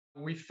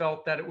We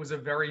felt that it was a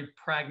very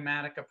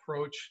pragmatic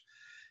approach,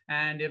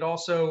 and it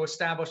also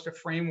established a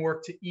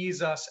framework to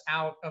ease us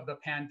out of the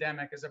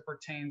pandemic as it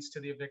pertains to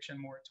the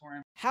eviction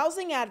moratorium.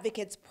 Housing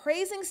advocates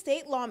praising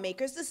state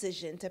lawmakers'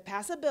 decision to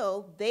pass a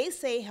bill they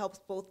say helps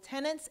both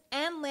tenants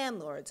and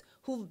landlords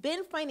who've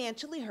been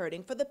financially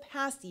hurting for the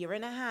past year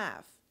and a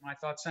half. I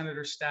thought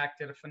Senator Stack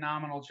did a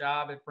phenomenal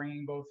job at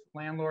bringing both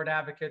landlord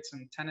advocates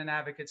and tenant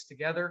advocates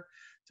together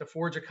to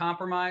forge a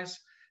compromise.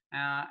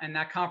 And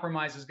that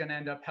compromise is going to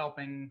end up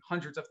helping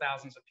hundreds of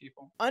thousands of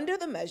people. Under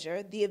the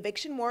measure, the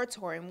eviction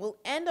moratorium will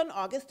end on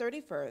August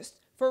 31st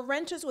for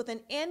renters with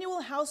an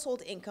annual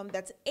household income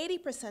that's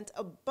 80%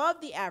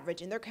 above the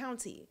average in their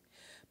county.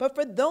 But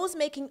for those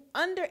making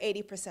under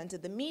 80%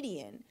 of the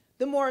median,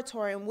 the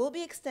moratorium will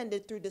be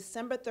extended through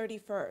December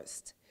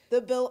 31st. The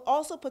bill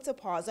also puts a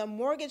pause on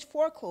mortgage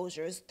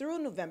foreclosures through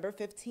November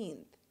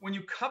 15th. When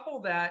you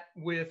couple that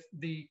with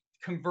the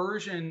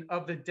conversion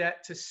of the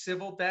debt to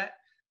civil debt,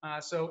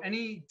 so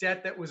any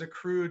debt that was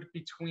accrued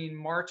between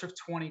March of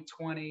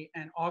 2020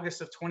 and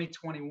August of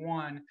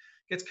 2021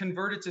 gets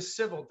converted to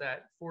civil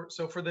debt.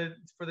 So for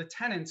the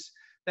tenants,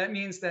 that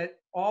means that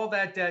all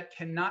that debt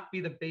cannot be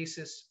the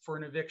basis for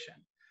an eviction.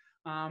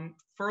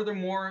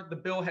 Furthermore, the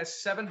bill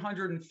has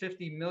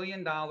 $750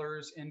 million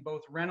in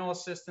both rental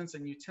assistance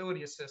and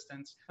utility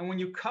assistance. And when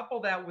you couple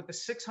that with the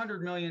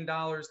 $600 million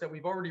that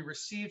we've already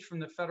received from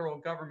the federal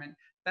government,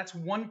 that's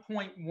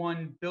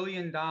 $1.1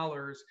 billion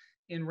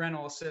in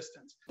rental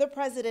assistance. The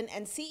president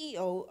and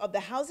CEO of the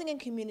Housing and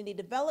Community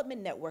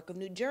Development Network of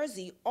New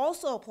Jersey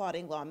also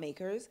applauding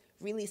lawmakers,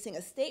 releasing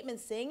a statement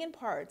saying in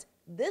part,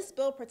 this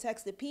bill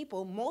protects the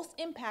people most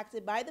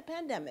impacted by the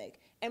pandemic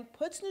and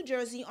puts New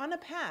Jersey on a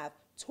path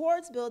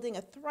towards building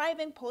a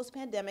thriving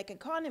post-pandemic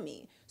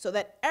economy so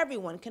that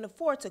everyone can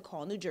afford to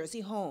call New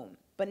Jersey home.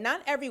 But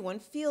not everyone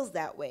feels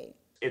that way.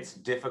 It's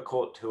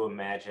difficult to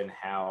imagine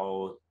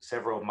how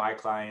several of my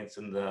clients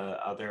and the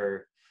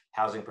other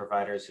housing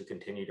providers who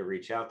continue to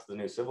reach out to the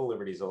New Civil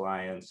Liberties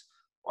Alliance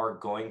are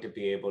going to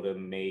be able to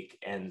make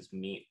ends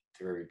meet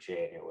through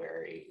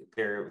January.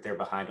 They're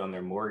behind on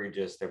their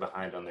mortgages, they're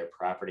behind on their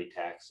property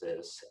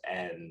taxes,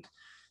 and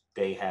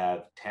they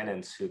have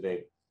tenants who've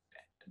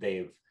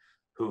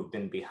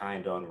been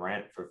behind on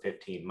rent for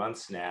 15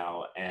 months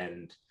now,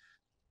 and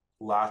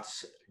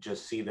lots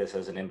just see this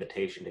as an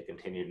invitation to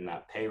continue to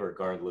not pay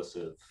regardless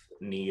of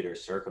need or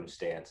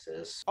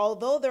circumstances.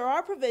 Although there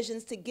are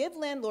provisions to give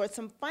landlords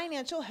some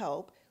financial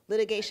help,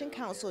 litigation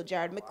counsel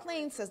Jared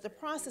McClain says the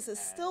process is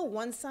still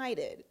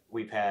one-sided.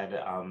 We've had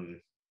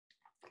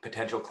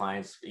potential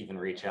clients even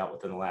reach out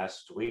within the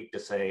last week to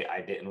say, I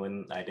didn't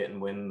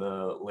win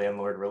the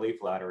landlord relief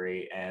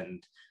lottery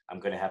and I'm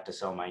going to have to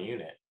sell my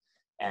unit.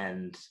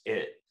 And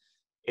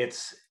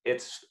it's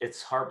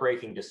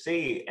heartbreaking to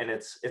see, and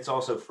it's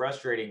also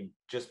frustrating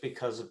just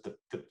because of the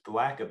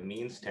lack of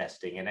means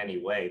testing in any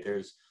way.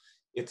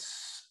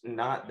 It's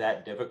not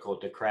that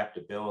difficult to craft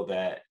a bill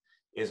that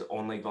is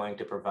only going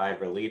to provide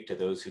relief to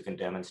those who can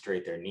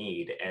demonstrate their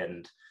need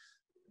and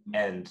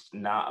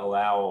not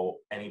allow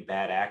any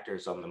bad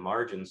actors on the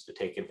margins to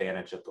take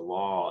advantage of the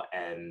law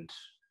and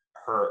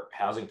hurt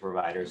housing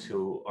providers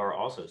who are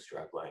also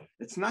struggling.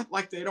 It's not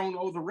like they don't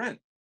owe the rent,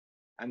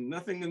 and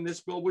nothing in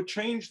this bill would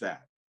change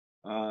that.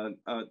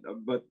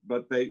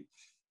 But they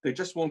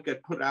just won't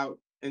get put out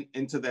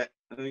into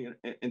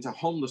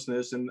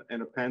homelessness and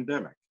a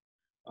pandemic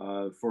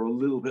for a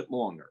little bit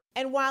longer.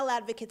 And while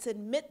advocates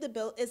admit the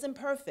bill isn't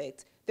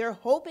perfect, they're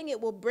hoping it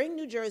will bring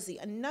New Jersey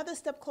another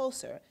step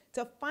closer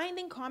to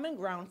finding common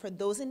ground for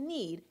those in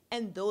need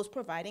and those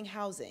providing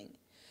housing.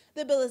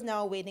 The bill is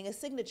now awaiting a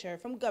signature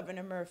from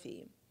Governor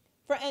Murphy.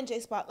 For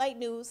NJ Spotlight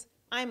News,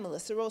 I'm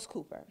Melissa Rose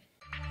Cooper.